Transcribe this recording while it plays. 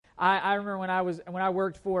I remember when I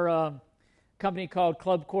worked for a company called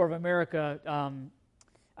Club Corps of America.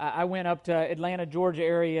 I went up to Atlanta, Georgia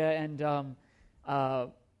area and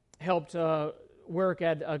helped work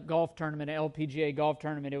at a golf tournament, an LPGA golf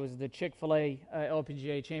tournament. It was the Chick-fil-A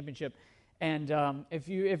LPGA Championship. And if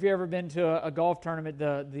you've ever been to a golf tournament,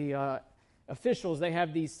 the officials, they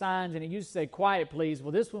have these signs, and it used to say, "Quiet, please."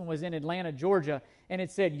 Well, this one was in Atlanta, Georgia, and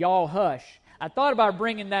it said, "Y'all hush." I thought about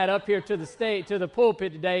bringing that up here to the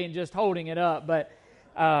pulpit today and just holding it up, but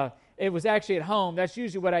it was actually at home. That's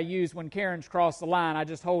usually what I use when Karen's cross the line. I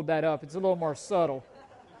just hold that up. It's a little more subtle.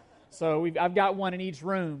 So I've got one in each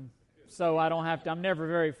room, so I don't have to. I'm never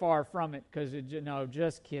very far from it because, no,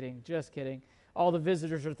 just kidding. All the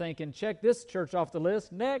visitors are thinking, check this church off the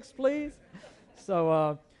list. Next, please.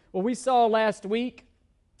 So, well, we saw last week.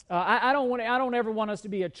 I don't ever want us to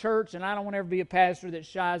be a church, and I don't want to ever be a pastor that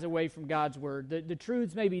shies away from God's word. The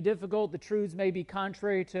truths may be difficult. The truths may be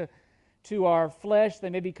contrary to our flesh. They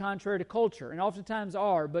may be contrary to culture, and oftentimes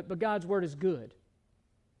are. But God's word is good,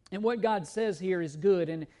 and what God says here is good.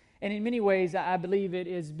 And in many ways, I believe it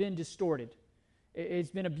has been distorted.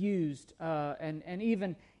 It's been abused, and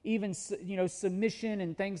even submission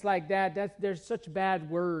and things like that. There's such bad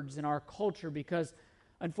words in our culture because,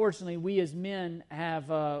 unfortunately, we as men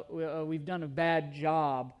we've done a bad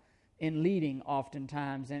job in leading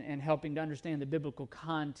oftentimes and helping to understand the biblical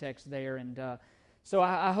context there. And so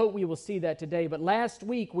I hope we will see that today. But last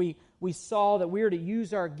week we saw that we are to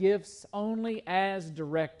use our gifts only as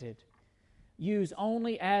directed. Use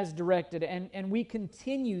only as directed. And we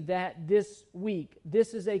continue that this week.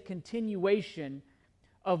 This is a continuation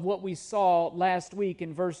of what we saw last week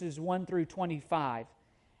in verses 1 through 25.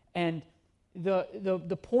 And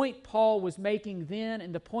the point Paul was making then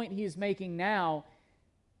and the point he is making now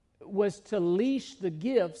was to leash the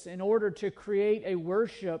gifts in order to create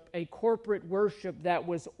a corporate worship that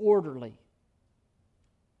was orderly.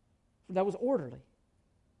 That was orderly.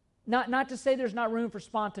 Not to say there's not room for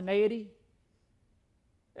spontaneity.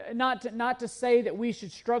 Not to say that we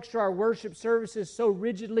should structure our worship services so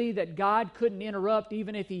rigidly that God couldn't interrupt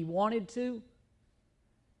even if He wanted to.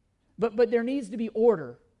 But there needs to be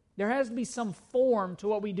order. There has to be some form to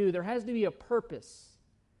what we do. There has to be a purpose.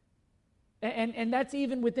 And that's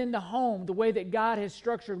even within the home, the way that God has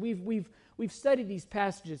structured. We've studied these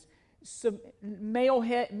passages.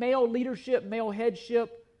 Male leadership, male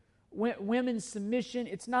headship, women's submission.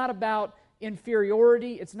 It's not about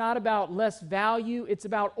inferiority. It's not about less value. It's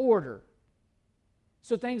about order.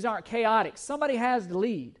 So things aren't chaotic. Somebody has to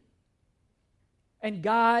lead. And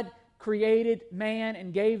God created man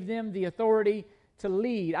and gave them the authority to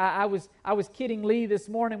lead. I was kidding Lee this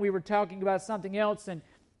morning. We were talking about something else, and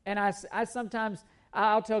I sometimes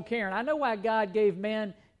I'll tell Karen, I know why God gave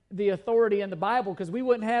man the authority in the Bible, because we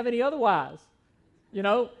wouldn't have any otherwise.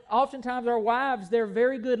 Oftentimes our wives, they're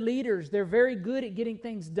very good leaders. They're very good at getting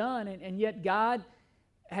things done, and yet God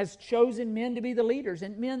has chosen men to be the leaders.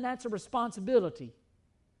 And men, that's a responsibility.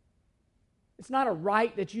 It's not a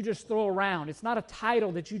right that you just throw around. It's not a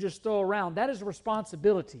title that you just throw around. That is a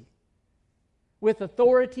responsibility. With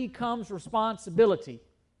authority comes responsibility.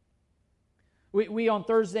 We on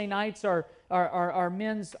Thursday nights, our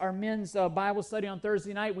men's Bible study on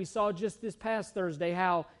Thursday night, we saw just this past Thursday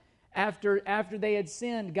how after they had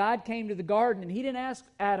sinned, God came to the garden and He didn't ask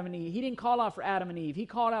Adam and Eve. He didn't call out for Adam and Eve. He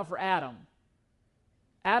called out for Adam.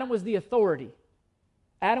 Adam was the authority.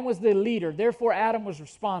 Adam was the leader. Therefore, Adam was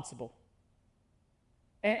responsible.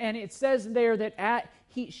 And it says there that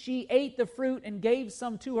she ate the fruit and gave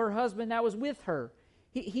some to her husband that was with her.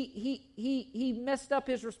 He messed up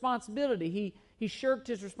his responsibility. He shirked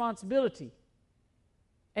his responsibility.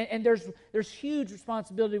 And there's huge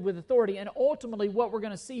responsibility with authority. And ultimately what we're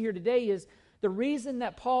going to see here today is the reason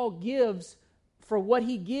that Paul gives for what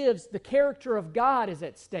he gives, the character of God is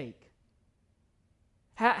at stake.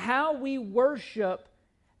 How we worship,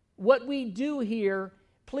 what we do here,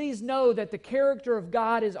 please know that the character of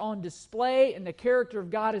God is on display and the character of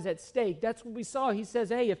God is at stake. That's what we saw. He says,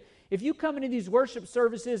 hey, if you come into these worship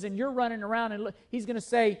services and you're running around, and he's going to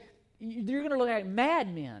say, you're going to look like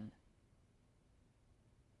madmen.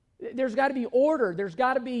 There's got to be order. There's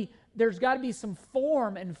got to be some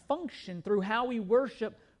form and function through how we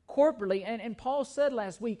worship corporately. And Paul said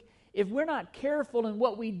last week, if we're not careful in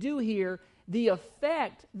what we do here, the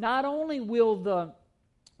effect, not only will the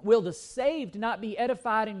saved not be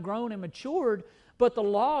edified and grown and matured, but the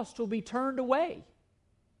lost will be turned away.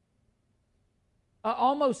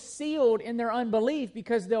 Almost sealed in their unbelief,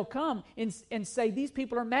 because they'll come and say, these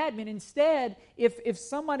people are madmen. Instead, if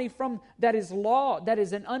somebody that is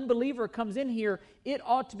an unbeliever comes in here, it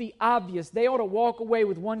ought to be obvious. They ought to walk away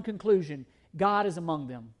with one conclusion: God is among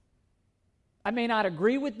them. I may not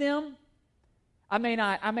agree with them. I may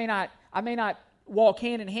not walk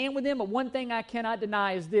hand in hand with them, but one thing I cannot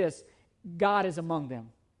deny is this: God is among them.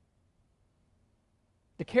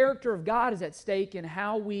 The character of God is at stake in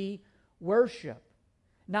how we worship.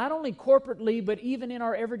 Not only corporately, but even in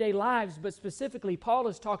our everyday lives, but specifically, Paul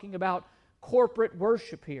is talking about corporate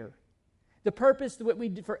worship here. The purpose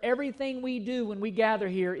for everything we do when we gather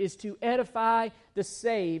here is to edify the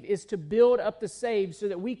saved, is to build up the saved so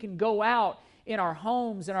that we can go out in our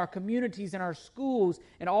homes, in our communities, in our schools,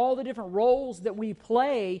 and all the different roles that we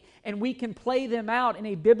play, and we can play them out in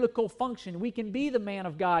a biblical function. We can be the man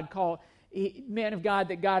of God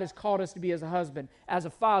that God has called us to be as a husband, as a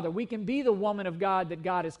father. We can be the woman of God that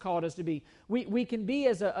God has called us to be. We can be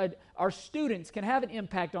our students can have an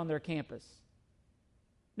impact on their campus.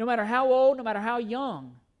 No matter how old, no matter how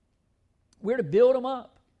young, we're to build them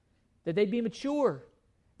up, that they'd be mature,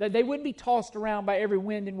 that they wouldn't be tossed around by every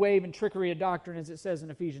wind and wave and trickery of doctrine, as it says in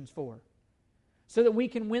Ephesians 4. So that we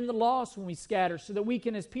can win the lost when we scatter, so that we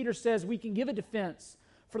can, as Peter says, we can give a defense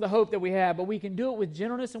for the hope that we have, but we can do it with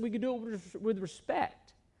gentleness and we can do it with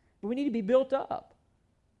respect. But we need to be built up.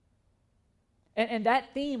 And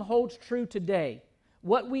that theme holds true today.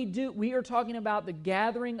 What we do, we are talking about the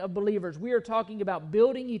gathering of believers. We are talking about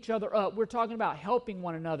building each other up. We're talking about helping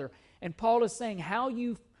one another. And Paul is saying how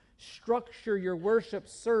you structure your worship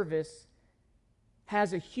service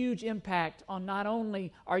has a huge impact on not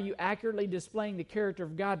only are you accurately displaying the character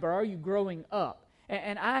of God, but are you growing up?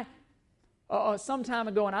 And I some time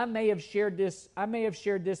ago, and I may have shared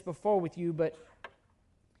this before with you, but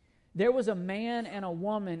there was a man and a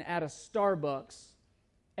woman at a Starbucks,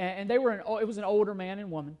 and it was an older man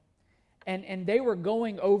and woman, and they were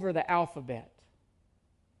going over the alphabet.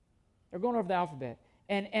 They're going over the alphabet,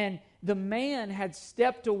 and the man had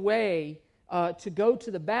stepped away to go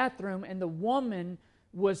to the bathroom, and the woman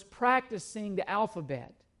was practicing the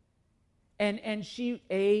alphabet. And she,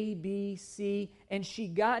 A, B, C, and she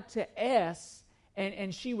got to S,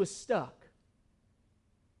 and she was stuck.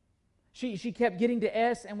 She kept getting to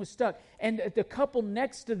S and was stuck. And the couple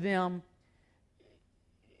next to them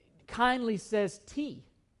kindly says T.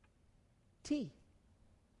 T.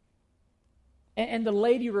 And the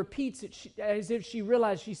lady repeats it as if she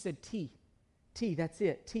realized she said T. T, that's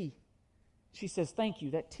it, T. She says, thank you,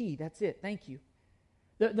 that T, that's it, thank you.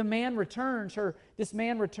 This man returns,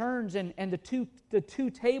 and the two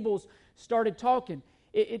tables started talking.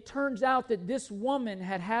 It turns out that this woman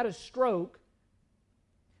had a stroke.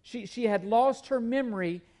 She had lost her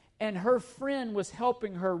memory, and her friend was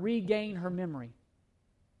helping her regain her memory.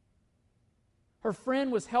 Her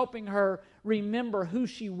friend was helping her remember who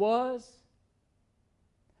she was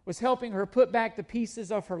helping her put back the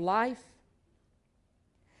pieces of her life.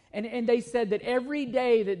 And they said that every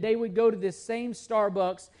day that they would go to this same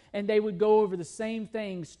Starbucks and they would go over the same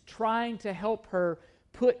things, trying to help her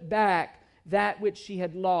put back that which she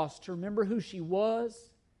had lost, to remember who she was,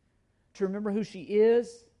 to remember who she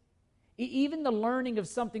is, even the learning of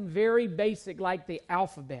something very basic like the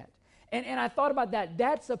alphabet. And I thought about that.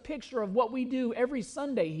 That's a picture of what we do every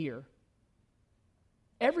Sunday here.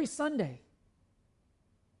 Every Sunday.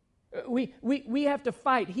 We have to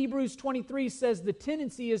fight. Hebrews 23 says the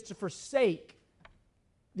tendency is to forsake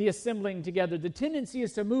the assembling together. The tendency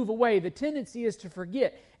is to move away. The tendency is to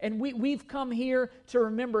forget. And we've come here to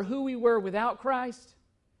remember who we were without Christ,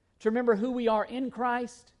 to remember who we are in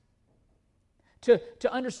Christ, to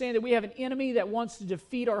understand that we have an enemy that wants to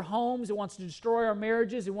defeat our homes, it wants to destroy our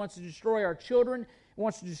marriages, it wants to destroy our children, it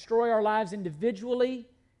wants to destroy our lives individually.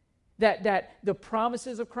 That the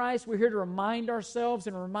promises of Christ, we're here to remind ourselves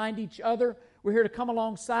and remind each other. We're here to come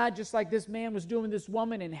alongside, just like this man was doing with this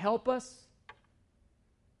woman, and help us.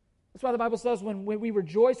 That's why the Bible says when we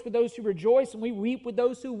rejoice with those who rejoice and we weep with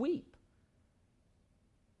those who weep.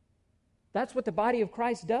 That's what the body of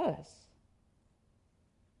Christ does.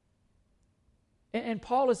 And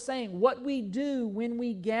Paul is saying what we do when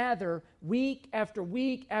we gather week after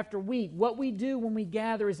week after week, what we do when we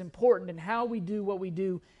gather is important, and how we do what we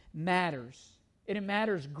do matters. And it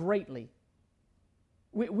matters greatly.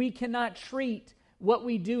 We cannot treat what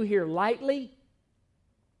we do here lightly.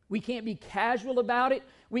 We can't be casual about it.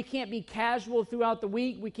 We can't be casual throughout the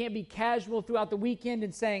week. We can't be casual throughout the weekend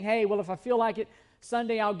and saying, hey, well, if I feel like it,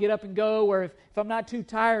 Sunday I'll get up and go, or if I'm not too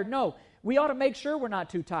tired. No, we ought to make sure we're not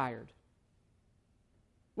too tired.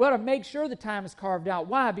 We ought to make sure the time is carved out.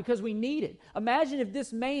 Why? Because we need it. Imagine if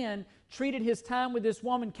this man treated his time with this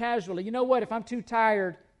woman casually. You know what? If I'm too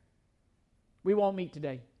tired, we won't meet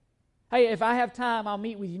today. Hey, if I have time, I'll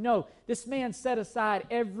meet with you. No, this man set aside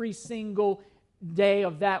every single day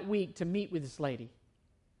of that week to meet with this lady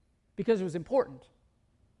because it was important.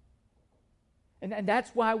 And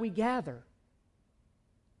that's why we gather.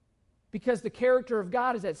 Because the character of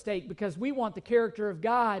God is at stake, because we want the character of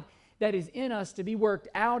God that is in us to be worked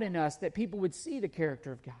out in us, that people would see the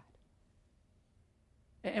character of God.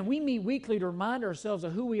 And we meet weekly to remind ourselves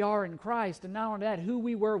of who we are in Christ, and not only that, who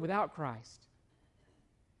we were without Christ.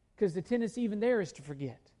 Because the tendency even there is to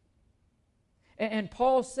forget. And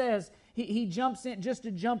Paul says, he jumps in, just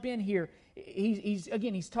to jump in here,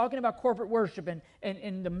 he's talking about corporate worship,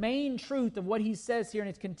 and the main truth of what he says here, and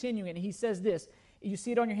it's continuing, and he says this, you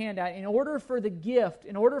see it on your handout, in order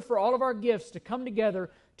for all of our gifts to come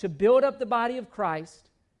together to build up the body of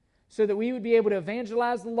Christ, so that we would be able to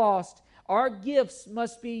evangelize the lost, our gifts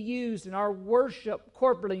must be used, and our worship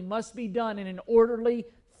corporately must be done in an orderly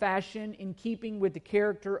fashion in keeping with the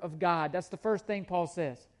character of God. That's the first thing Paul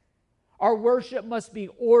says. Our worship must be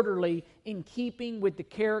orderly in keeping with the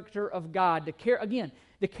character of God. Again,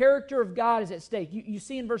 the character of God is at stake. You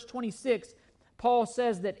see in verse 26, Paul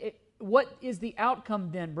says that what is the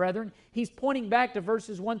outcome then, brethren? He's pointing back to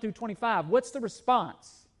verses 1 through 25. What's the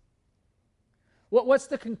response? What's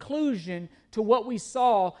the conclusion to what we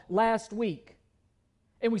saw last week?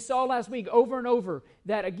 And we saw last week over and over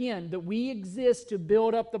that, again, that we exist to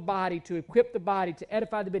build up the body, to equip the body, to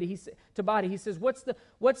edify the body. He says, what's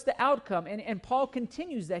the outcome? And Paul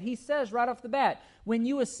continues that. He says right off the bat, when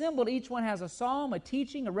you assemble, each one has a psalm, a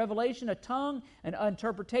teaching, a revelation, a tongue, an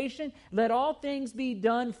interpretation. Let all things be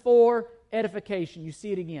done for edification. You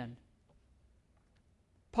see it again.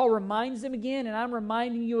 Paul reminds them again, and I'm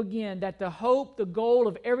reminding you again, that the hope, the goal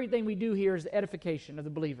of everything we do here is the edification of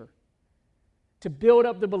the believer. To build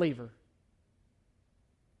up the believer.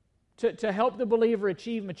 To help the believer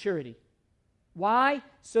achieve maturity. Why?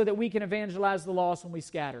 So that we can evangelize the lost when we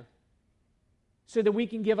scatter. So that we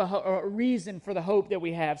can give a reason for the hope that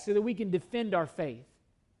we have. So that we can defend our faith.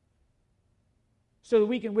 So that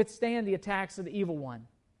we can withstand the attacks of the evil one.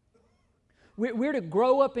 We're to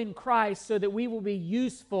grow up in Christ so that we will be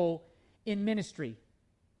useful in ministry.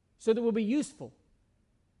 So that we'll be useful.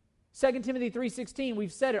 2 Timothy 3:16,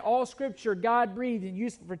 we've said it, all Scripture God-breathed and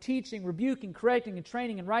useful for teaching, rebuking, correcting, and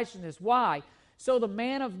training in righteousness. Why? So the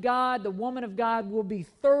man of God, the woman of God will be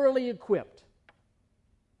thoroughly equipped.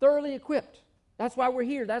 Thoroughly equipped. That's why we're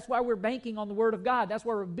here. That's why we're banking on the Word of God. That's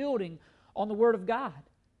why we're building on the Word of God.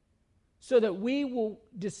 So that we will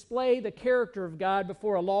display the character of God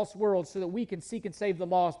before a lost world, so that we can seek and save the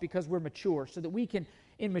lost because we're mature, so that we can,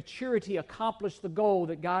 in maturity, accomplish the goal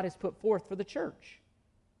that God has put forth for the church.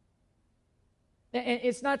 And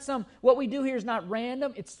it's not what we do here is not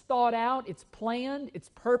random, it's thought out, it's planned, it's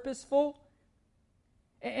purposeful.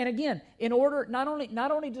 And again, not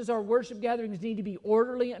only does our worship gatherings need to be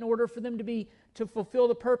orderly in order for them to fulfill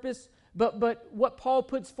the purpose, but what Paul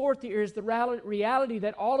puts forth here is the reality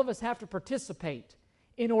that all of us have to participate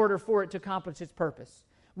in order for it to accomplish its purpose.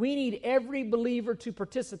 We need every believer to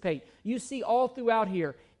participate. You see all throughout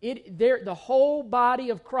here, the whole body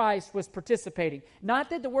of Christ was participating. Not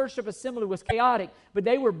that the worship assembly was chaotic, but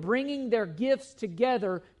they were bringing their gifts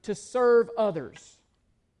together to serve others.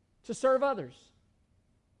 To serve others.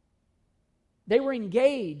 They were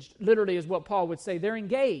engaged, literally is what Paul would say. They're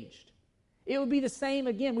engaged. It would be the same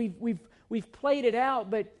again. We've played it out,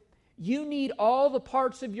 but you need all the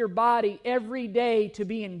parts of your body every day to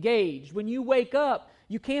be engaged. When you wake up,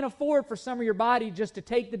 you can't afford for some of your body just to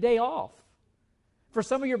take the day off. For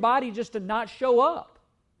some of your body just to not show up.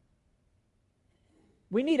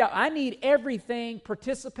 I need everything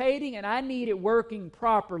participating, and I need it working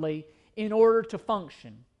properly in order to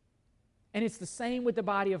function. And it's the same with the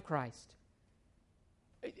body of Christ.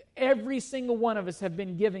 Every single one of us have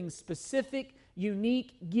been given specific,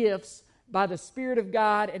 unique gifts by the Spirit of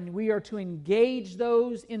God, and we are to engage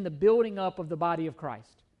those in the building up of the body of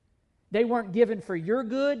Christ. They weren't given for your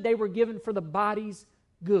good, they were given for the body's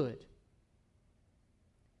good.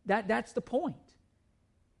 That's the point.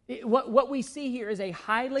 What we see here is a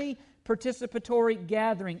highly participatory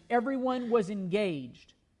gathering. Everyone was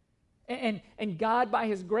engaged. And God, by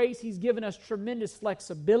His grace, He's given us tremendous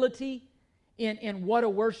flexibility in what a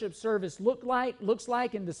worship service looks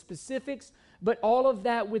like in the specifics, but all of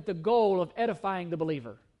that with the goal of edifying the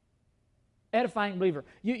believer. Edifying the believer.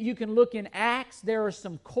 You can look in Acts. There are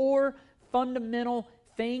some core fundamental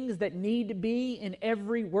things that need to be in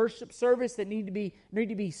every worship service that need to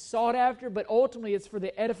be sought after, but ultimately it's for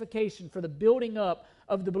the edification, for the building up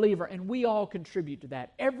of the believer, and we all contribute to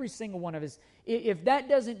that. Every single one of us. If that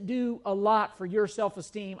doesn't do a lot for your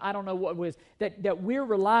self-esteem, I don't know what was. That we're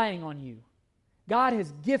relying on you. God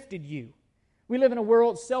has gifted you. We live in a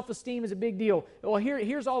world, self-esteem is a big deal. Well,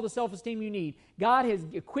 here's all the self-esteem you need. God has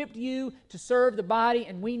equipped you to serve the body,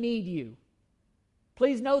 and we need you.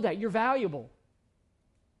 Please know that. You're valuable.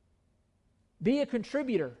 Be a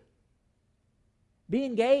contributor. Be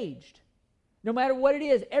engaged. No matter what it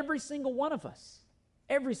is, every single one of us.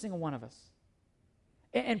 Every single one of us.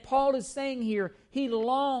 And Paul is saying here, he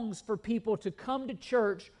longs for people to come to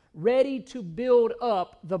church ready to build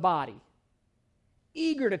up the body.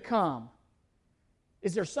 Eager to come.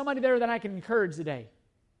 Is there somebody there that I can encourage today?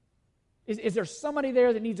 Is there somebody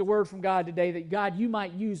there that needs a word from God today that, God, you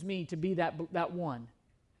might use me to be that one?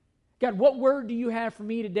 God, what word do you have for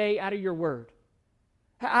me today out of your word?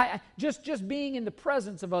 Just being in the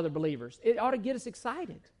presence of other believers, it ought to get us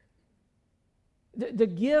excited. The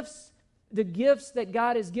gifts that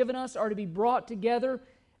God has given us are to be brought together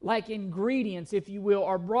like ingredients, if you will,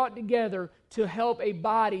 are brought together to help a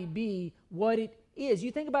body be what it is.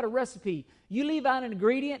 You think about a recipe. You leave out an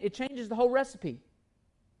ingredient, it changes the whole recipe.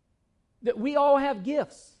 That we all have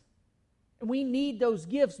gifts. And we need those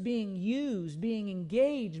gifts being used, being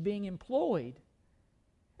engaged, being employed.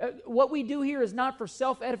 What we do here is not for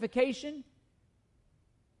self-edification.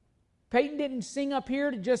 Peyton didn't sing up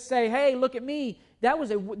here to just say, hey, look at me. That was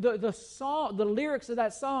the song, the lyrics of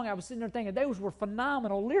that song, I was sitting there thinking, those were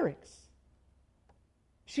phenomenal lyrics.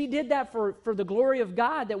 She did that for the glory of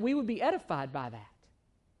God, that we would be edified by that.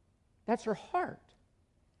 That's her heart.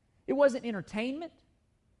 It wasn't entertainment.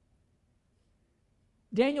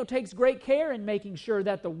 Daniel takes great care in making sure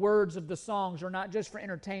that the words of the songs are not just for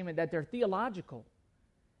entertainment, that they're theological.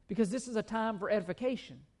 Because this is a time for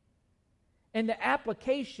edification. And the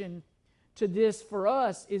application to this for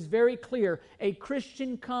us is very clear. A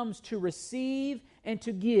Christian comes to receive and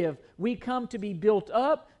to give. We come to be built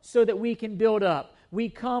up so that we can build up. We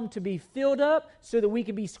come to be filled up so that we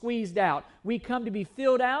can be squeezed out. We come to be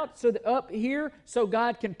filled out so that up here so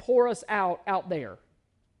God can pour us out there.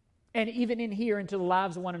 And even in here into the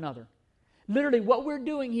lives of one another. Literally what we're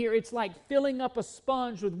doing here, it's like filling up a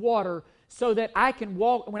sponge with water so that I can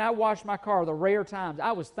walk. When I wash my car, the rare times,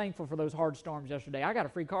 I was thankful for those hard storms yesterday. I got a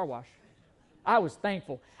free car wash. I was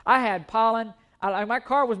thankful. I had pollen. My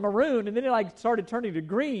car was maroon, and then it started turning to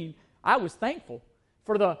green. I was thankful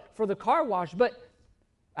for the car wash, but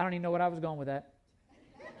I don't even know what I was going with that.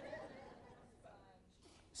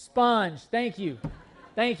 Sponge. Thank you.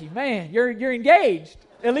 Thank you. Man, you're engaged.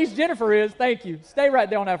 At least Jennifer is. Thank you. Stay right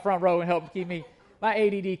there on that front row and help keep me. My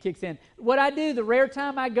ADD kicks in. What I do, the rare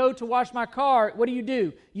time I go to wash my car, what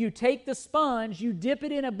do? You take the sponge, you dip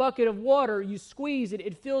it in a bucket of water, you squeeze it,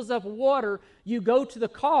 it fills up with water, you go to the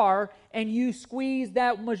car, and you squeeze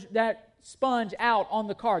that sponge out on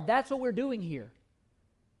the car. That's what we're doing here.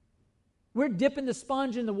 We're dipping the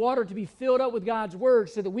sponge in the water to be filled up with God's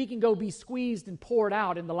Word so that we can go be squeezed and poured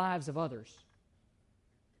out in the lives of others.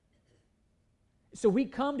 So we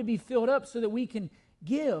come to be filled up so that we can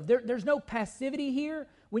give. There's no passivity here.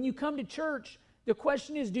 When you come to church, the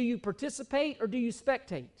question is, do you participate or do you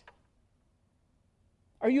spectate?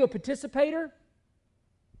 Are you a participator?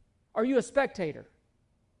 Are you a spectator?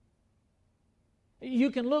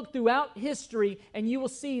 You can look throughout history and you will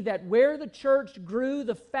see that where the church grew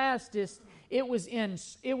the fastest, it was in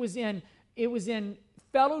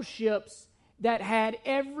fellowships that had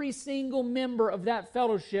every single member of that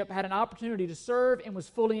fellowship had an opportunity to serve and was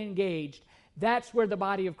fully engaged. That's where the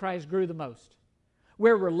body of Christ grew the most.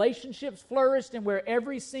 Where relationships flourished and where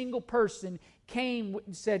every single person came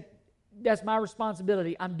and said, that's my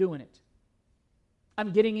responsibility, I'm doing it.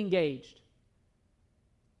 I'm getting engaged.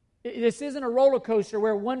 This isn't a roller coaster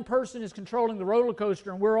where one person is controlling the roller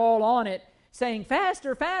coaster and we're all on it saying,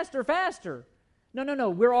 faster, faster, faster.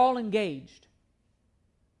 No, we're all engaged.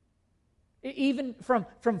 Even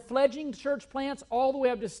from fledgling church plants all the way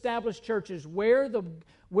up to established churches, where the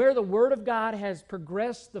Word of God has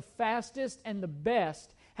progressed the fastest and the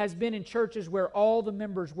best has been in churches where all the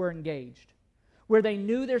members were engaged. Where they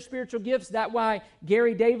knew their spiritual gifts. That's why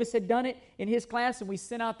Gary Davis had done it in his class, and we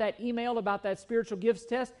sent out that email about that spiritual gifts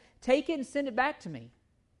test. Take it and send it back to me.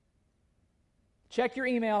 Check your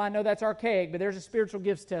email. I know that's archaic, but there's a spiritual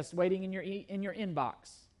gifts test waiting in your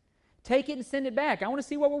inbox. Take it and send it back. I want to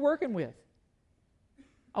see what we're working with.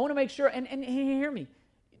 I want to make sure, and hear me,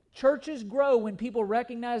 churches grow when people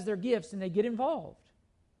recognize their gifts and they get involved.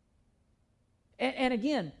 And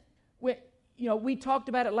again, we talked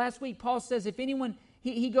about it last week. Paul says, if anyone,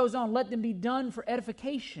 he goes on, let them be done for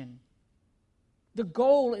edification. The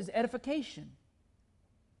goal is edification.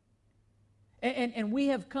 And we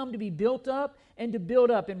have come to be built up and to build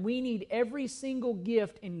up, and we need every single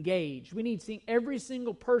gift engaged. We need every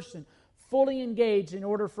single person fully engaged in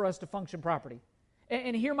order for us to function properly.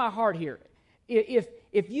 And hear my heart here.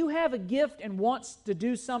 If you have a gift and wants to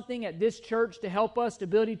do something at this church to help us to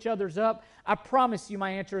build each other's up, I promise you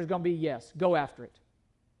my answer is going to be yes. Go after it.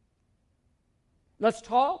 Let's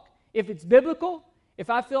talk. if it's biblical, if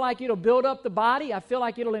I feel like it'll build up the body, I feel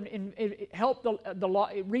like it'll help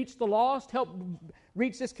reach the lost, help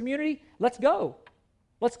reach this community, let's go.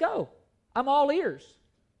 Let's go. I'm all ears.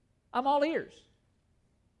 I'm all ears.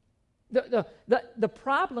 The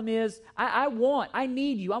problem is, I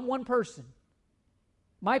need you. I'm one person.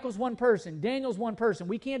 Michael's one person. Daniel's one person.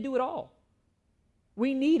 We can't do it all.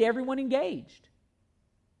 We need everyone engaged.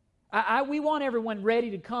 We want everyone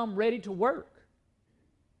ready to come, ready to work.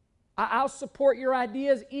 I'll support your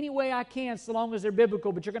ideas any way I can so long as they're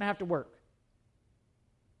biblical, but you're going to have to work.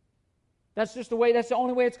 That's just the way, that's the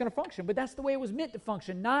only way it's going to function. But that's the way it was meant to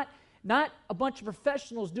function. Not a bunch of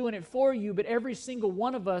professionals doing it for you, but every single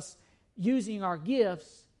one of us using our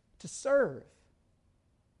gifts to serve.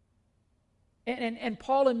 And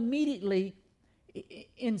Paul immediately,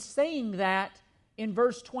 in saying that, in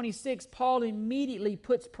verse 26, Paul immediately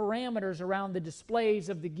puts parameters around the displays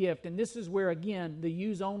of the gift. And this is where, again, the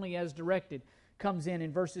use only as directed comes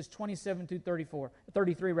in verses 27 through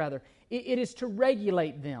 33. It is to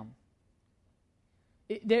regulate them.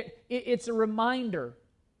 It's a reminder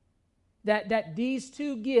that these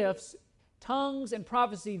two gifts, tongues and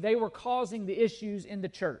prophecy, they were causing the issues in the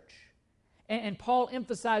church. And Paul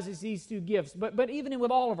emphasizes these two gifts. But even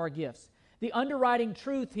with all of our gifts, the underwriting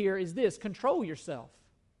truth here is this: control yourself.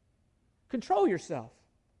 Control yourself.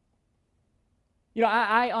 You know,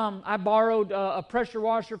 I borrowed a pressure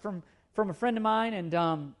washer from a friend of mine,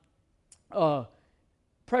 and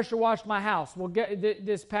pressure washed my house. Well,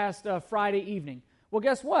 this past Friday evening. Well,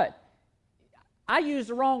 guess what? I used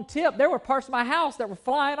the wrong tip. There were parts of my house that were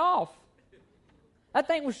flying off. That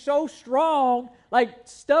thing was so strong, like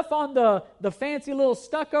stuff on the fancy little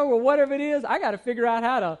stucco or whatever it is. I got to figure out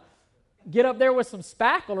how to get up there with some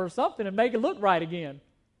spackle or something and make it look right again.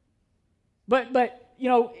 But you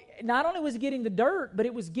know, not only was it getting the dirt, but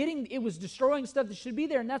it was destroying stuff that should be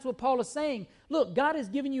there. And that's what Paul is saying. Look, God has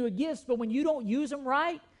given you a gift, but when you don't use them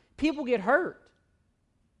right, people get hurt.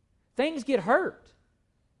 Things get hurt.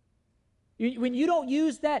 When you don't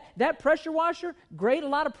use that pressure washer, great, a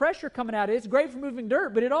lot of pressure coming out of it. It's great for moving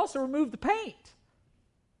dirt, but it also removed the paint.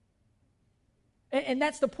 And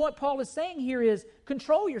that's the point Paul is saying here is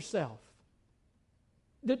control yourself.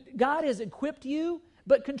 God has equipped you,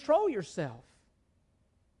 but control yourself.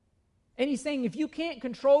 And he's saying if you can't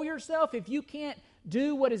control yourself, if you can't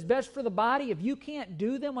do what is best for the body, if you can't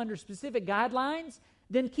do them under specific guidelines,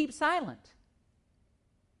 then keep silent.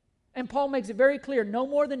 And Paul makes it very clear, no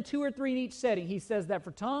more than 2 or 3 in each setting. He says that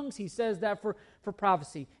for tongues. He says that for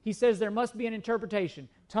prophecy. He says there must be an interpretation.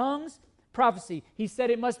 Tongues, prophecy. He said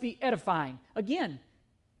it must be edifying. Again,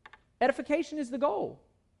 edification is the goal.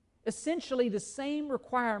 Essentially the same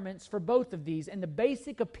requirements for both of these, and the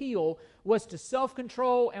basic appeal was to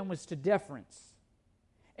self-control and was to deference.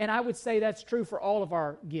 And I would say that's true for all of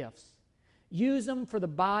our gifts. Use them for the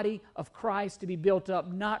body of Christ to be built up,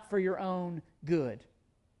 not for your own good.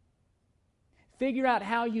 Figure out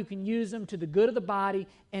how you can use them to the good of the body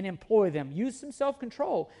and employ them. Use some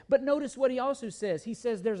self-control. But notice what he also says. He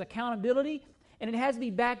says there's accountability, and it has to be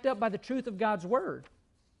backed up by the truth of God's Word.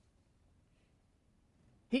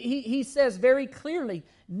 He says very clearly,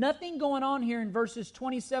 nothing going on here in verses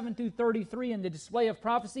 27 through 33 in the display of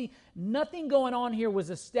prophecy, nothing going on here was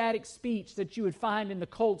a static speech that you would find in the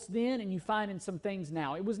cults then and you find in some things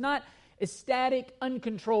now. It was not a static,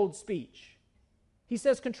 uncontrolled speech. He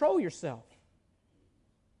says, control yourself.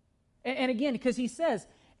 And again, because he says,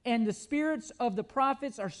 and the spirits of the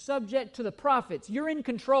prophets are subject to the prophets. You're in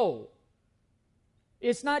control.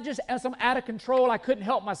 It's not just as I'm out of control, I couldn't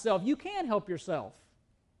help myself. You can help yourself.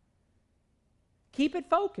 Keep it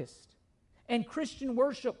focused. And Christian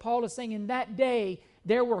worship, Paul is saying, in that day,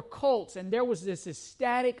 there were cults, and there was this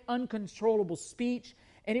ecstatic, uncontrollable speech,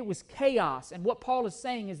 and it was chaos. And what Paul is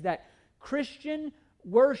saying is that Christian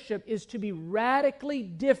worship is to be radically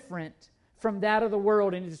different from that of the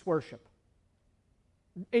world in its worship.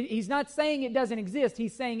 He's not saying it doesn't exist.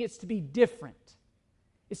 He's saying it's to be different.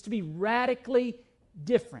 It's to be radically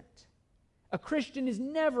different. A Christian is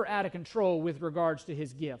never out of control with regards to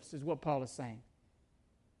his gifts, is what Paul is saying.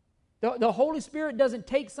 The Holy Spirit doesn't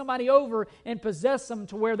take somebody over and possess them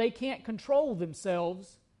to where they can't control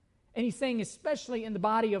themselves. And he's saying especially in the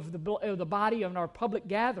body of our public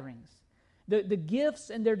gatherings. The gifts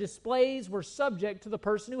and their displays were subject to the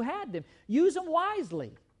person who had them. Use them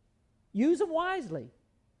wisely. Use them wisely.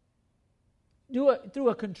 Do it through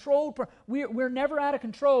a controlled... We're never out of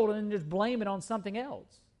control and then just blame it on something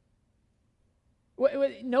else.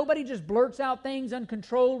 Nobody just blurts out things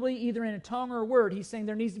uncontrollably, either in a tongue or a word. He's saying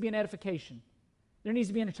there needs to be an edification. There needs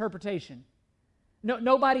to be an interpretation. No,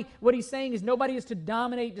 nobody. What he's saying is nobody is to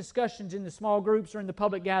dominate discussions in the small groups or in the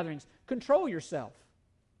public gatherings. Control yourself.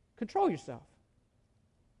 Control yourself.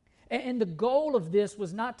 And the goal of this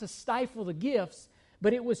was not to stifle the gifts,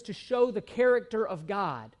 but it was to show the character of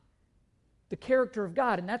God. The character of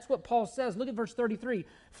God. And that's what Paul says. Look at verse 33.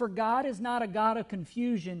 For God is not a God of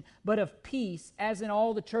confusion, but of peace, as in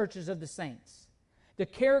all the churches of the saints. The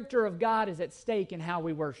character of God is at stake in how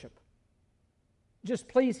we worship. Just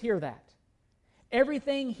please hear that.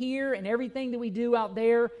 Everything here and everything that we do out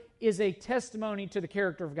there is a testimony to the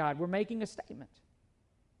character of God. We're making a statement.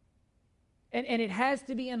 And it has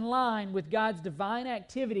to be in line with God's divine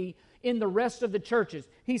activity in the rest of the churches.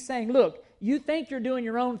 He's saying, look, you think you're doing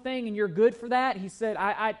your own thing and you're good for that? He said,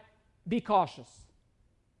 I be cautious.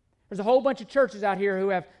 There's a whole bunch of churches out here who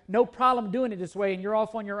have no problem doing it this way and you're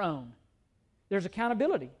off on your own. There's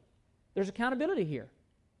accountability. There's accountability here.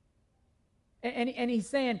 And he's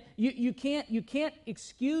saying, you can't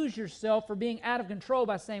excuse yourself for being out of control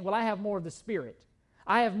by saying, well, I have more of the Spirit.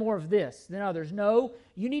 I have more of this than others. No,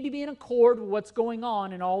 you need to be in accord with what's going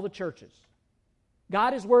on in all the churches.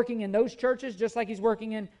 God is working in those churches just like He's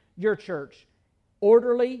working in your church.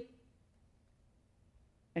 Orderly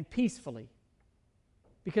and peacefully.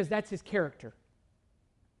 Because that's His character.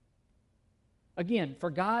 Again, for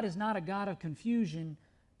God is not a God of confusion,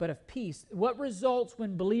 but of peace. What results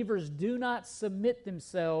when believers do not submit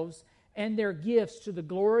themselves and their gifts to the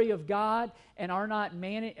glory of God and are not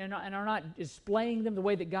displaying them the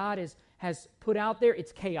way that God has put out there?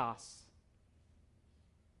 It's chaos.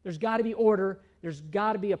 There's got to be order. There's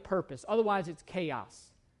got to be a purpose. Otherwise, it's chaos.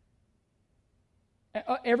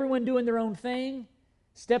 Everyone doing their own thing,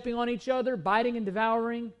 stepping on each other, biting and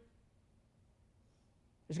devouring.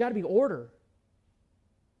 There's got to be order.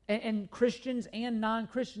 And Christians and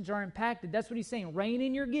non-Christians are impacted. That's what he's saying. Rein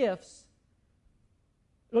in your gifts.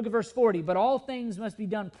 Look at verse 40. But all things must be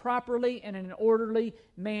done properly and in an orderly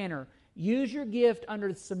manner. Use your gift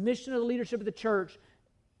under the submission of the leadership of the church,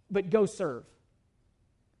 but go serve.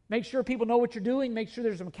 Make sure people know what you're doing. Make sure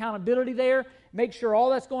there's some accountability there. Make sure all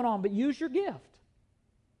that's going on. But use your gift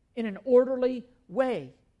in an orderly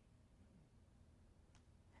way.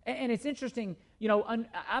 And it's interesting, you know,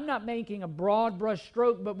 I'm not making a broad brush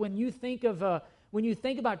stroke, but when you think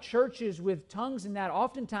about churches with tongues and that,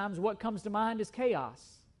 oftentimes what comes to mind is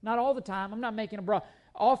chaos. Not all the time. I'm not making a broad.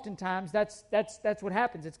 Oftentimes that's what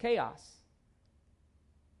happens. It's chaos.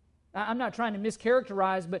 I'm not trying to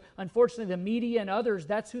mischaracterize, but unfortunately the media and others,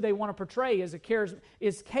 that's who they want to portray as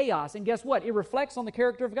is chaos. And guess what? It reflects on the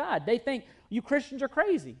character of God. They think you Christians are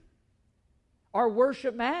crazy. Our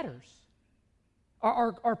worship matters.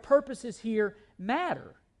 Our purposes here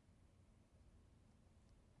matter.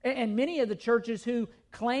 And many of the churches who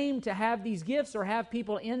claim to have these gifts or have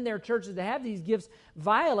people in their churches that have these gifts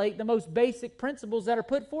violate the most basic principles that are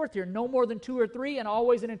put forth here. No more than 2 or 3 and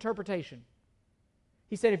always an interpretation.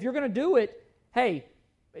 He said, if you're going to do it, hey,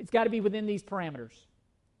 it's got to be within these parameters.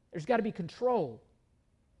 There's got to be control.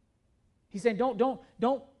 He's saying,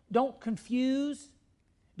 don't confuse.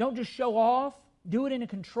 Don't just show off. Do it in a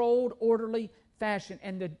controlled, orderly fashion.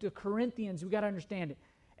 And the Corinthians, we've got to understand it.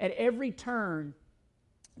 At every turn,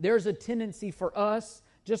 there's a tendency for us,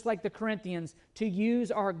 just like the Corinthians, to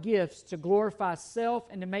use our gifts to glorify self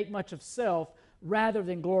and to make much of self rather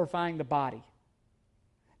than glorifying the body.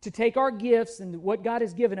 To take our gifts and what God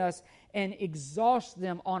has given us and exhaust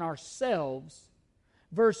them on ourselves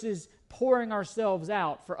versus pouring ourselves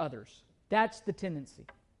out for others. That's the tendency.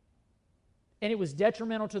 And it was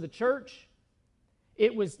detrimental to the church.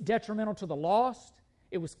 It was detrimental to the lost.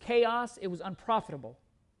 It was chaos. It was unprofitable.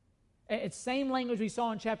 It's the same language we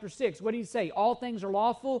saw in chapter 6. What did he say? All things are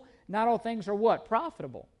lawful. Not all things are what?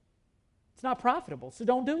 Profitable. It's not profitable, so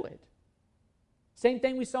don't do it. Same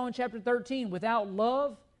thing we saw in chapter 13. Without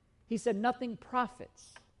love, he said nothing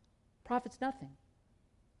profits. Profits nothing.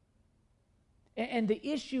 And the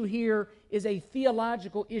issue here is a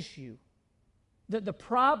theological issue. The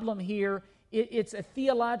problem here, it's a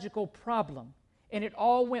theological problem. And it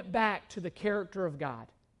all went back to the character of God.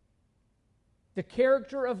 The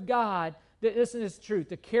character of God, listen to this truth,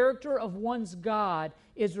 the character of one's God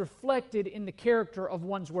is reflected in the character of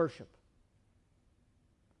one's worship.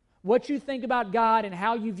 What you think about God and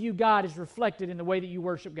how you view God is reflected in the way that you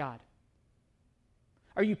worship God.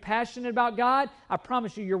 Are you passionate about God? I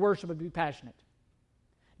promise you your worship will be passionate.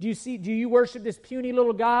 Do you worship this puny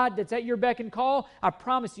little God that's at your beck and call? I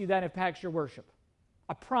promise you that impacts your worship.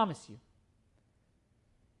 I promise you.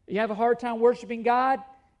 You have a hard time worshiping God?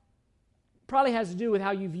 Probably has to do with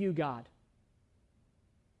how you view God.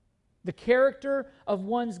 The character of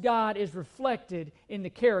one's God is reflected in the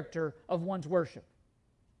character of one's worship.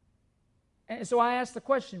 And so I ask the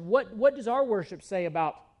question, what does our worship say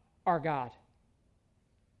about our God?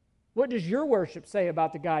 What does your worship say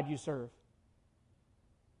about the God you serve?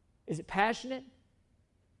 Is it passionate?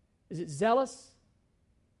 Is it zealous?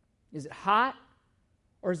 Is it hot?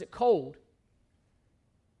 Or is it cold?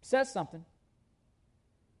 It says something.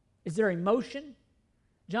 Is there emotion?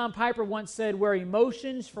 John Piper once said, where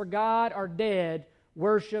emotions for God are dead,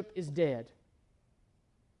 worship is dead.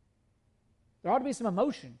 There ought to be some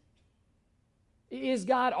emotion. Is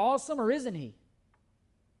God awesome or isn't He?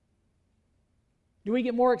 Do we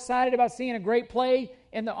get more excited about seeing a great play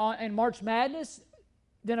in March Madness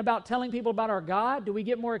than about telling people about our God? Do we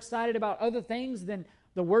get more excited about other things than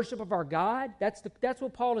the worship of our God? That's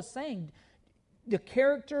what Paul is saying. The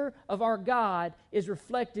character of our God is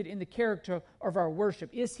reflected in the character of our worship.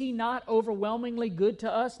 Is He not overwhelmingly good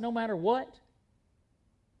to us no matter what?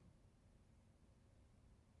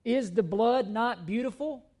 Is the blood not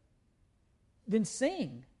beautiful? Then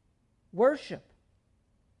sing, worship.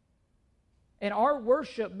 And our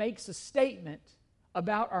worship makes a statement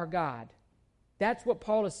about our God. That's what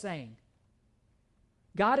Paul is saying.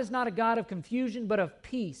 God is not a God of confusion, but of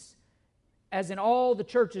peace. As in all the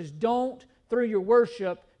churches, don't, through your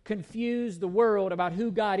worship, confuse the world about who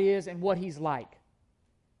God is and what He's like.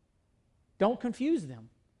 Don't confuse them.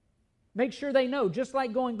 Make sure they know, just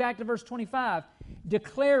like going back to verse 25,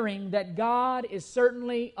 declaring that God is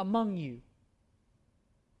certainly among you.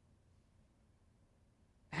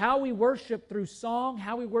 How we worship through song,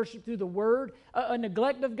 how we worship through the Word, a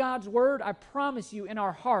neglect of God's Word, I promise you, in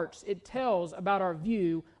our hearts, it tells about our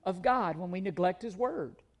view of God when we neglect His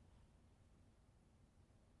Word.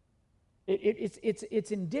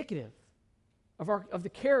 It's indicative of the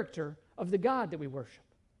character of the God that we worship.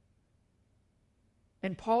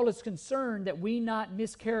 And Paul is concerned that we not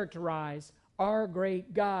mischaracterize our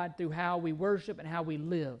great God through how we worship and how we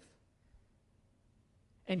live.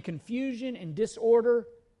 And confusion and disorder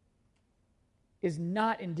is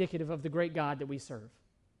not indicative of the great God that we serve.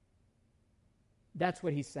 That's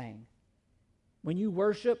what he's saying. When you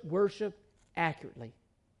worship, worship accurately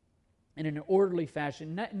and in an orderly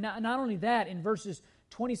fashion. Not only that, in verses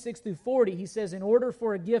 26 through 40, he says, in order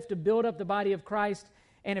for a gift to build up the body of Christ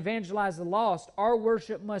and evangelize the lost, our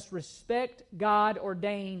worship must respect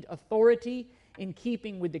God-ordained authority in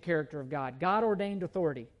keeping with the character of God. God-ordained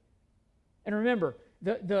authority. And remember,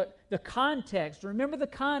 the context, remember the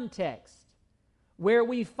context where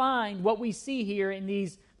we find what we see here in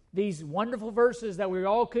these wonderful verses that we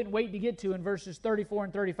all couldn't wait to get to in verses 34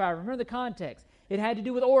 and 35. Remember the context. It had to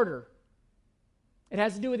do with order. It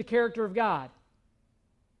has to do with the character of God.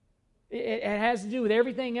 It has to do with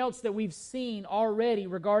everything else that we've seen already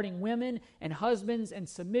regarding women and husbands and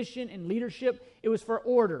submission and leadership. It was for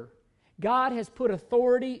order. God has put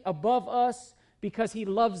authority above us because He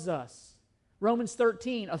loves us. Romans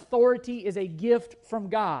 13, authority is a gift from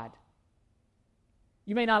God.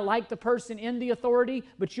 You may not like the person in the authority,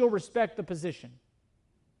 but you'll respect the position.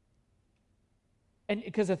 And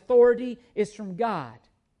because authority is from God.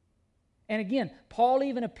 And again, Paul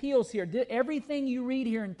even appeals here. Everything you read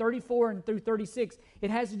here in 34 and through 36, it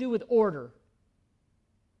has to do with order.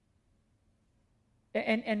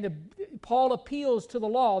 Paul appeals to the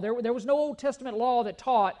law. There was no Old Testament law that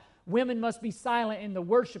taught women must be silent in the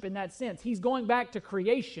worship in that sense. He's going back to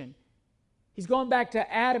creation. He's going back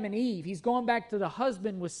to Adam and Eve. He's going back to the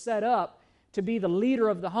husband was set up to be the leader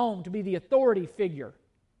of the home, to be the authority figure.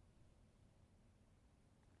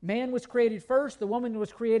 Man was created first, the woman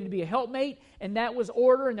was created to be a helpmate, and that was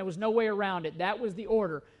order, and there was no way around it. That was the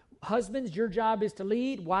order. Husbands, your job is to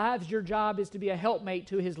lead. Wives, your job is to be a helpmate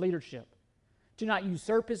to his leadership. To not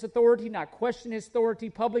usurp his authority, not question his authority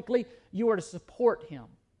publicly. You are to support him.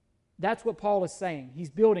 That's what Paul is saying. He's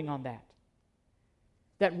building on that.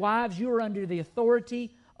 That wives, you are under the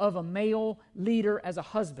authority of a male leader as a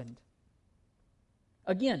husband.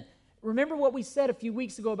 Again, remember what we said a few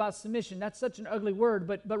weeks ago about submission. That's such an ugly word,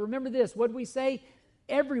 but remember this. What did we say?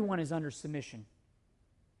 Everyone is under submission.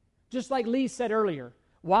 Just like Lee said earlier,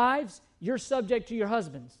 wives, you're subject to your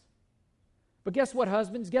husbands. But guess what,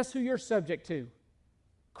 husbands? Guess who you're subject to?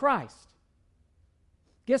 Christ.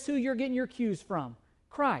 Guess who you're getting your cues from?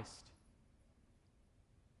 Christ.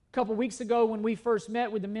 A couple weeks ago when we first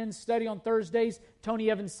met with the men's study on Thursdays,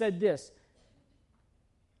 Tony Evans said this: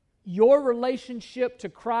 your relationship to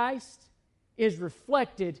Christ is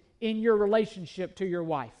reflected in your relationship to your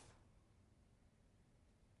wife.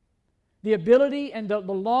 The ability and the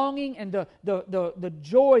longing and the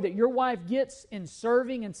joy that your wife gets in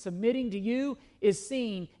serving and submitting to you is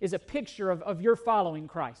a picture of your following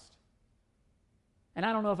Christ. And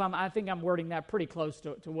I don't know if I think I'm wording that pretty close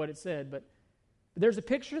to what it said, but there's a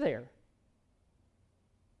picture there.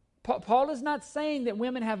 Paul is not saying that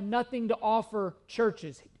women have nothing to offer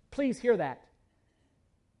churches. Please hear that.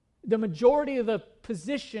 The majority of the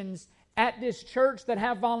positions at this church that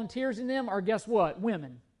have volunteers in them are, guess what?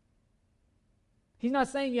 Women. He's not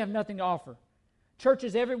saying you have nothing to offer.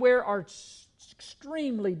 Churches everywhere are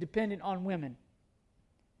extremely dependent on women.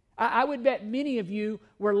 I would bet many of you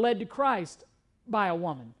were led to Christ by a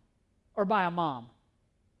woman or by a mom.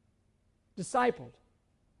 Discipled.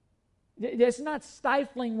 It's not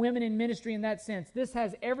stifling women in ministry in that sense. This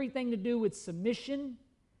has everything to do with submission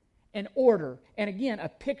and order. And again, a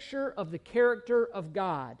picture of the character of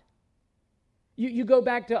God. You go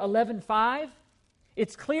back to 11:5.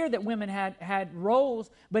 It's clear that women had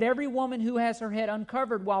roles, but every woman who has her head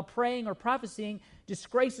uncovered while praying or prophesying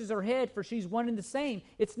disgraces her head, for she's one and the same.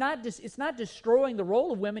 It's not destroying the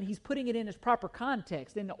role of women. He's putting it in its proper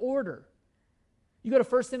context, in the order. You go to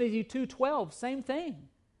 1 Timothy 2:12, same thing.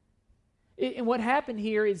 And what happened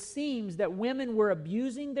here, it seems that women were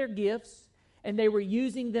abusing their gifts and they were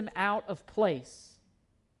using them out of place.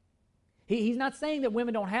 He's not saying that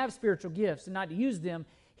women don't have spiritual gifts and not to use them.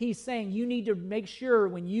 He's saying you need to make sure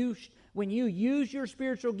when you use your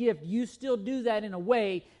spiritual gift, you still do that in a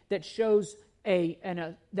way that shows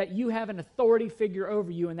that you have an authority figure over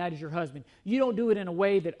you, and that is your husband. You don't do it in a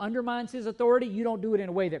way that undermines his authority. You don't do it in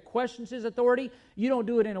a way that questions his authority. You don't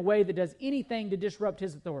do it in a way that does anything to disrupt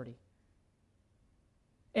his authority.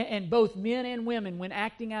 And both men and women, when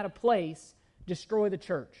acting out of place, destroy the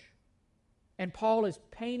church. And Paul is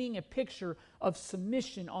painting a picture of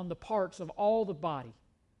submission on the parts of all the body.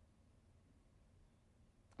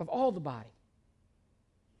 Of all the body.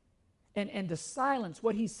 And the silence,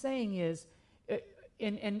 what he's saying is,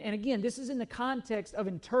 and again, this is in the context of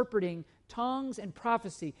interpreting tongues and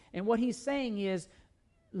prophecy. And what he's saying is,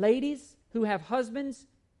 ladies who have husbands,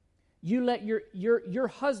 you let your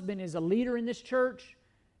husband is a leader in this church,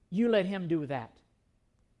 you let him do that.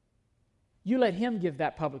 You let him give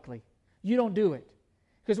that publicly. You don't do it.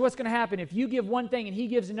 Because what's going to happen if you give one thing and he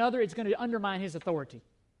gives another, it's going to undermine his authority.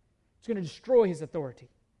 It's going to destroy his authority.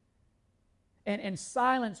 And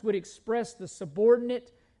silence would express the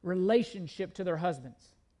subordinate relationship to their husbands.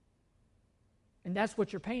 And that's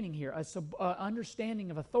what you're painting here, a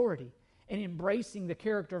understanding of authority and embracing the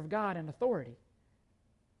character of God and authority.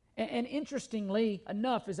 And interestingly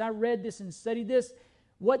enough, as I read this and studied this,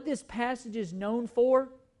 what this passage is known for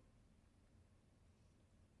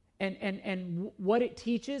and what it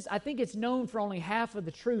teaches, I think it's known for only half of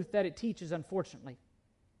the truth that it teaches, unfortunately.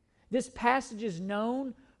 This passage is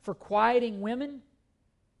known for quieting women,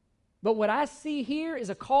 but what I see here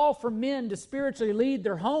is a call for men to spiritually lead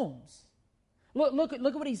their homes. Look at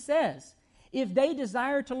what he says. If they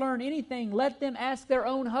desire to learn anything, let them ask their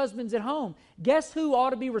own husbands at home. Guess who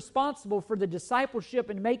ought to be responsible for the discipleship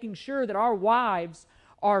and making sure that our wives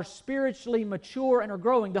are spiritually mature and are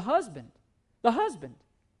growing? The husband. The husband.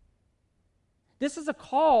 This is a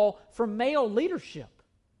call for male leadership.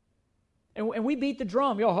 And we beat the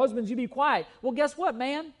drum. Yo, husbands, you be quiet. Well, guess what,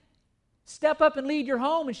 man? Step up and lead your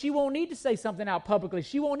home, and she won't need to say something out publicly.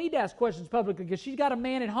 She won't need to ask questions publicly because she's got a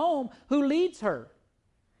man at home who leads her.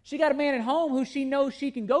 She got a man at home who she knows she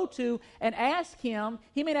can go to and ask him.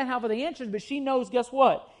 He may not have all the answers, but she knows, guess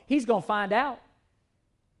what? He's going to find out.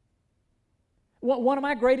 One of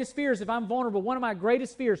my greatest fears, if I'm vulnerable, one of my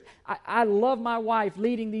greatest fears, I love my wife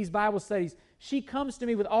leading these Bible studies. She comes to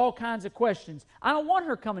me with all kinds of questions. I don't want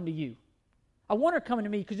her coming to you. I want her coming to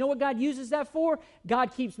me because you know what God uses that for?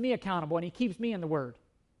 God keeps me accountable and He keeps me in the Word.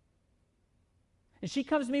 And she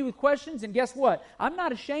comes to me with questions, and guess what? I'm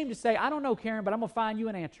not ashamed to say, I don't know, Karen, but I'm going to find you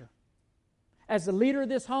an answer. As the leader of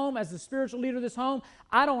this home, as the spiritual leader of this home,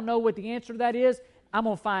 I don't know what the answer to that is. I'm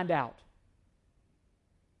going to find out.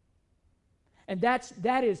 And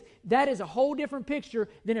that is a whole different picture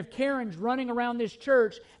than if Karen's running around this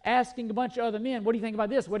church asking a bunch of other men, what do you think about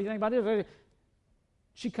this? What do you think about this?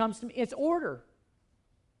 She comes to me. It's order.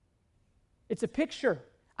 It's a picture.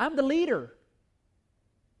 I'm the leader.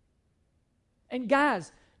 And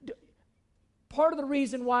guys, part of the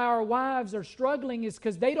reason why our wives are struggling is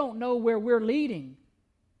because they don't know where we're leading.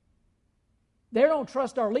 They don't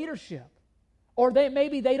trust our leadership. Or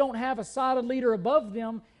maybe they don't have a solid leader above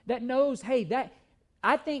them that knows, hey,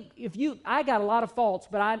 I got a lot of faults,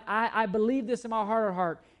 but I believe this in my heart of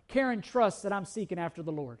heart. Karen trusts that I'm seeking after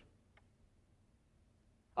the Lord.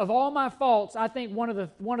 Of all my faults, I think one of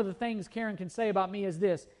the things Karen can say about me is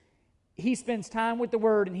this: he spends time with the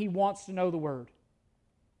Word and he wants to know the Word.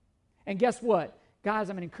 And guess what? Guys,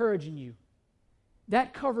 I'm encouraging you.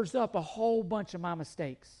 That covers up a whole bunch of my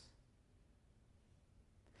mistakes.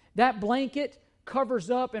 That blanket covers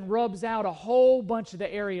up and rubs out a whole bunch of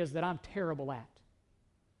the areas that I'm terrible at.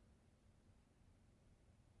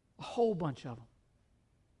 whole bunch of them.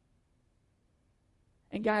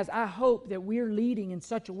 And guys, I hope that we're leading in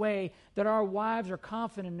such a way that our wives are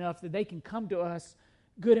confident enough that they can come to us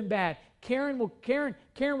good and bad. Karen will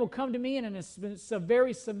come to me and in a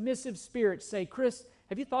very submissive spirit say, Chris,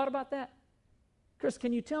 have you thought about that? Chris,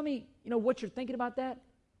 can you tell me, what you're thinking about that?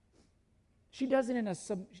 She does it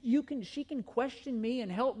she can question me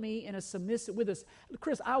and help me in a submissive with us.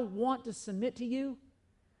 Chris, I want to submit to you,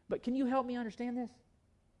 but can you help me understand this?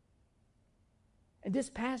 And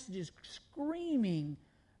this passage is screaming,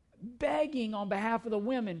 begging on behalf of the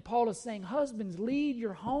women. Paul is saying, husbands, lead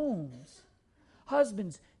your homes.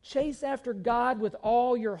 Husbands, chase after God with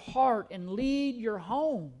all your heart and lead your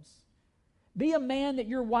homes. Be a man that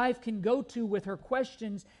your wife can go to with her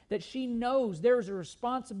questions, that she knows there is a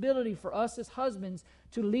responsibility for us as husbands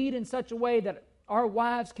to lead in such a way that our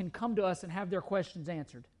wives can come to us and have their questions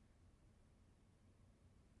answered.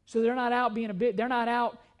 So they're not out they're not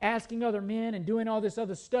out asking other men and doing all this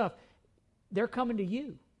other stuff. They're coming to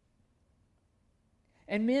you.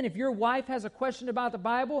 And men, if your wife has a question about the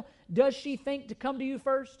Bible, does she think to come to you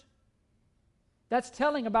first? That's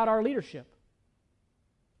telling about our leadership.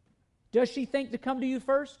 Does she think to come to you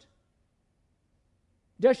first?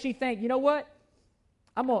 Does she think, you know what?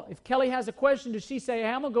 If Kelly has a question, does she say, hey,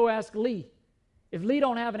 I'm going to go ask Lee? If Lee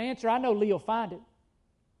don't have an answer, I know Lee will find it.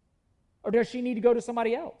 Or does she need to go to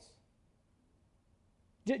somebody else?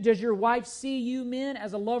 Does your wife see you, men,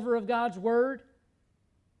 as a lover of God's Word?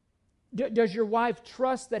 Does your wife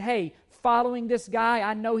trust that, hey, following this guy,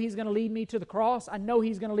 I know he's going to lead me to the cross. I know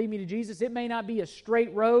he's going to lead me to Jesus. It may not be a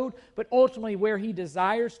straight road, but ultimately where he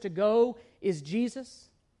desires to go is Jesus.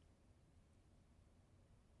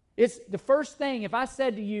 It's the first thing, if I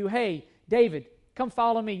said to you, hey, David, come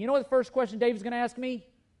follow me. You know what the first question David's going to ask me?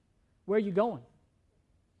 Where are you going?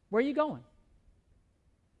 Where are you going?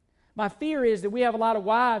 My fear is that we have a lot of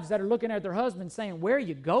wives that are looking at their husbands saying, where are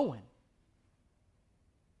you going?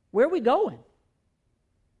 Where are we going?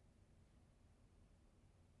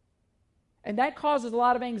 And that causes a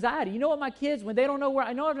lot of anxiety. You know what my kids, when they don't know where,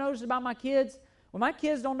 I know I've noticed about my kids, when my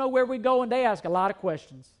kids don't know where we're going, they ask a lot of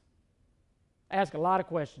questions. Ask a lot of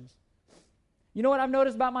questions. You know what I've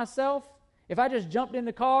noticed about myself? If I just jumped in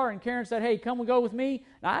the car and Karen said, hey, come and go with me,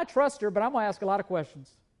 now I trust her, but I'm going to ask a lot of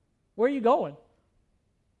questions. Where are you going?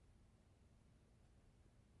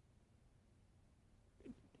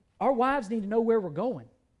 Our wives need to know where we're going.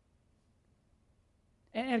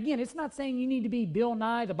 And again, it's not saying you need to be Bill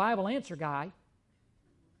Nye, the Bible answer guy.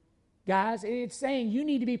 Guys, it's saying you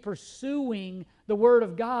need to be pursuing the Word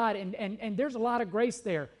of God, and there's a lot of grace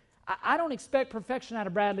there. I don't expect perfection out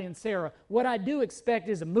of Bradley and Sarah. What I do expect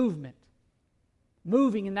is a movement.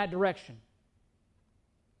 Moving in that direction.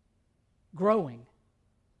 Growing.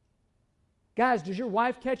 Guys, does your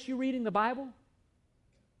wife catch you reading the Bible?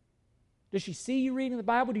 Does she see you reading the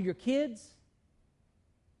Bible? Do your kids?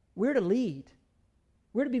 We're to lead.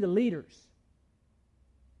 We're to be the leaders.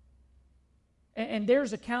 And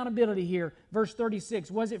there's accountability here. Verse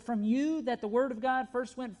 36, was it from you that the Word of God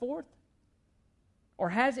first went forth? Or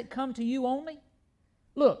has it come to you only?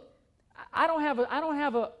 Look, I don't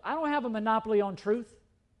have a monopoly on truth.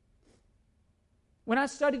 When I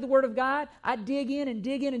study the Word of God, I dig in,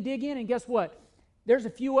 and guess what? There's a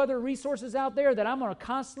few other resources out there that I'm going to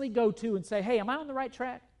constantly go to and say, hey, am I on the right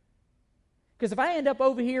track? Because if I end up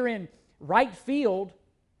over here in right field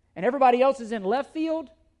and everybody else is in left field,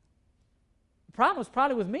 the problem is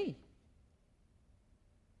probably with me.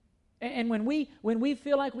 And when we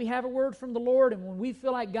feel like we have a word from the Lord, and when we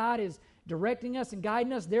feel like God is directing us and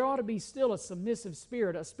guiding us, there ought to be still a submissive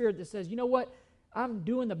spirit, a spirit that says, you know what, I'm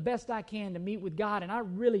doing the best I can to meet with God, and I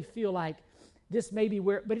really feel like this may be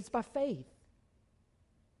where, but it's by faith.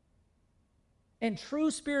 And true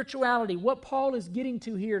spirituality, what Paul is getting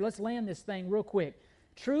to here, let's land this thing real quick.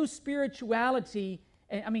 True spirituality,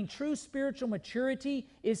 true spiritual maturity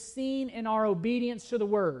is seen in our obedience to the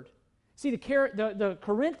Word. See, the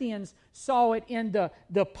Corinthians saw it in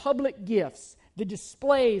the public gifts, the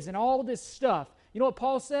displays, and all this stuff. You know what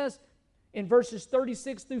Paul says in verses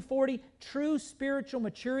 36 through 40? True spiritual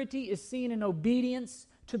maturity is seen in obedience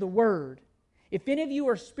to the Word. If any of you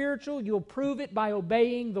are spiritual, you'll prove it by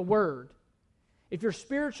obeying the Word. If you're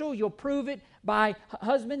spiritual, you'll prove it by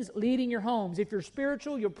husbands leading your homes. If you're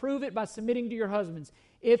spiritual, you'll prove it by submitting to your husbands.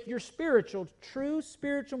 If you're spiritual, true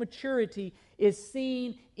spiritual maturity is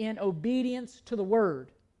seen in obedience to the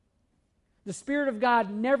Word. The Spirit of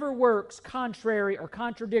God never works contrary or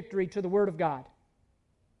contradictory to the Word of God.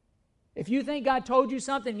 If you think God told you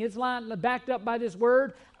something and it's backed up by this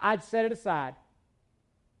Word, I'd set it aside.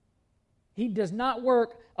 He does not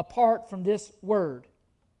work apart from this Word.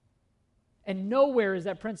 And nowhere is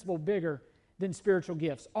that principle bigger than spiritual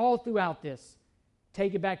gifts. All throughout this,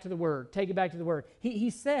 take it back to the Word. Take it back to the Word. He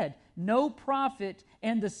said, no prophet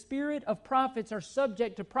and the spirit of prophets are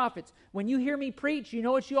subject to prophets. When you hear me preach, you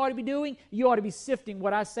know what you ought to be doing? You ought to be sifting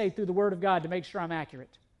what I say through the Word of God to make sure I'm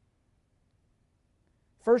accurate.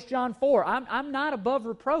 1 John 4, I'm not above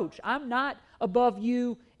reproach. I'm not above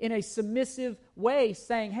you in a submissive way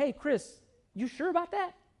saying, hey, Chris, you sure about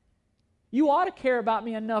that? You ought to care about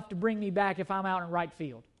me enough to bring me back if I'm out in right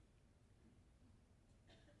field.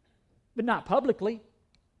 But not publicly,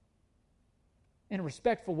 in a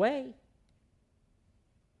respectful way.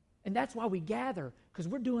 And that's why we gather, because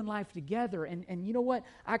we're doing life together. And you know what?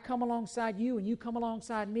 I come alongside you, and you come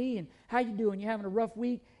alongside me. And how you doing? You having a rough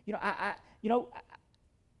week?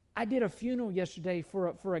 I did a funeral yesterday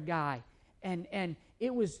for a guy, and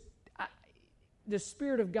it was the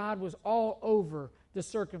Spirit of God was all over the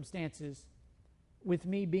circumstances with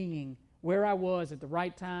me being where I was at the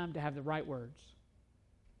right time to have the right words.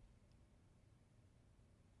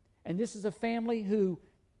 And this is a family who,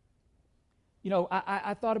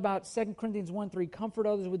 I thought about 2 Corinthians 1:3, comfort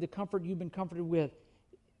others with the comfort you've been comforted with.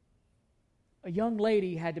 A young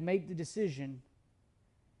lady had to make the decision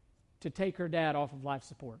to take her dad off of life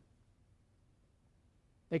support.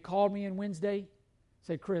 They called me in Wednesday,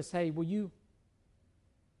 said, Chris, hey, will you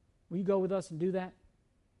go with us and do that?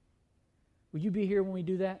 Will you be here when we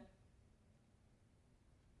do that?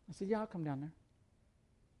 I said, yeah, I'll come down there.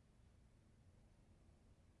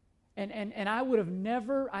 And I would have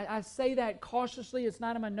never, I say that cautiously, it's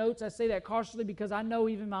not in my notes, I say that cautiously because I know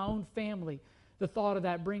even my own family, the thought of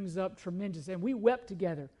that brings up tremendous, and we wept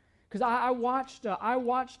together. Because I watched a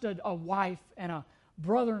wife and a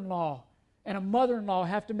brother-in-law and a mother-in-law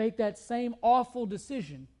have to make that same awful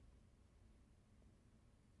decision.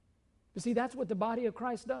 But see, that's what the body of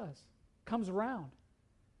Christ does. Comes around.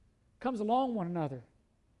 Comes along one another.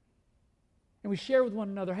 And we share with one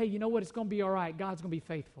another, hey, you know what? It's going to be all right. God's going to be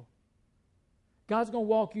faithful. God's going to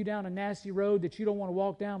walk you down a nasty road that you don't want to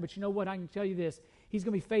walk down, but you know what? I can tell you this. He's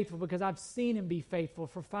going to be faithful because I've seen Him be faithful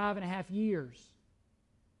for 5.5 years.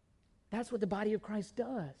 That's what the body of Christ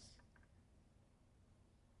does.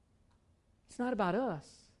 It's not about us.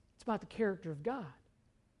 It's about the character of God.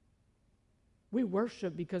 We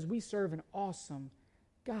worship because we serve an awesome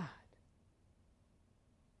God.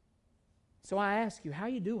 So I ask you, how are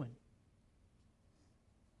you doing?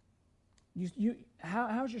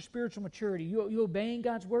 How's your spiritual maturity? You obeying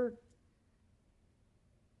God's word?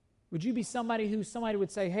 Would you be somebody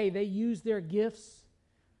would say, hey, they use their gifts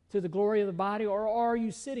to the glory of the body, or are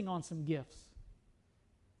you sitting on some gifts?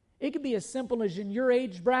 It could be as simple as in your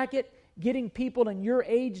age bracket, getting people in your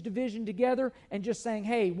age division together and just saying,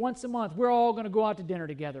 hey, once a month, we're all going to go out to dinner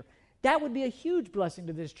together. That would be a huge blessing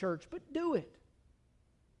to this church, but do it.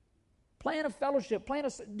 Plan a fellowship.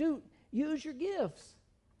 Use your gifts.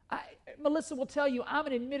 Melissa will tell you, I'm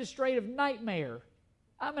an administrative nightmare.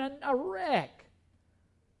 I'm a wreck.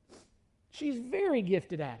 She's very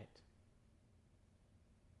gifted at it.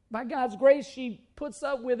 By God's grace, she puts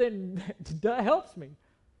up with it and helps me.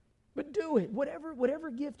 But do it. Whatever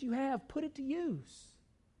gift you have, put it to use.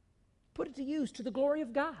 Put it to use to the glory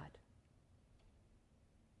of God.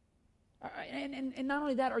 And not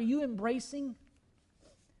only that, are you embracing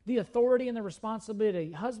the authority and the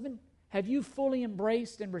responsibility? Husband, have you fully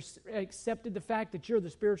embraced and accepted the fact that you're the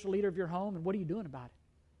spiritual leader of your home, and what are you doing about it?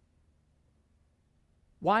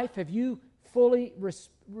 Wife, have you fully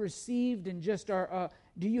received and just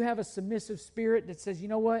do you have a submissive spirit that says, you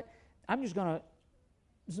know what, I'm just going to,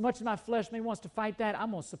 as much as my flesh may wants to fight that,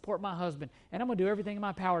 I'm going to support my husband, and I'm going to do everything in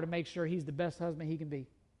my power to make sure he's the best husband he can be.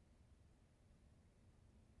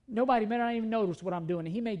 Nobody may not even notice what I'm doing,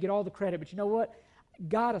 and he may get all the credit, but you know what?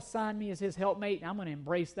 God assigned me as His helpmate, and I'm going to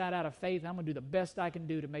embrace that out of faith. I'm going to do the best I can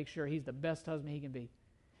do to make sure he's the best husband he can be.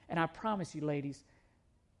 And I promise you, ladies,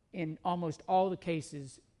 in almost all the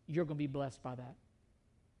cases, you're going to be blessed by that.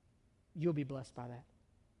 You'll be blessed by that.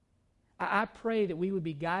 I pray that we would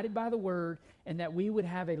be guided by the Word and that we would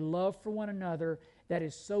have a love for one another that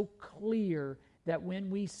is so clear that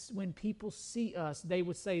when people see us, they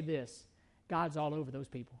would say this, God's all over those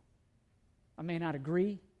people. I may not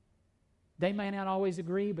agree. They may not always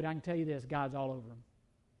agree, but I can tell you this, God's all over them.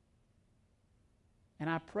 And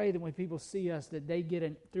I pray that when people see us, that they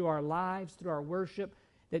get through our lives, through our worship,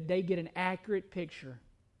 that they get an accurate picture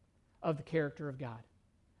of the character of God.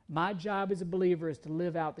 My job as a believer is to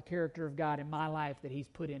live out the character of God in my life that He's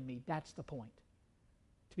put in me. That's the point.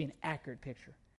 To be an accurate picture.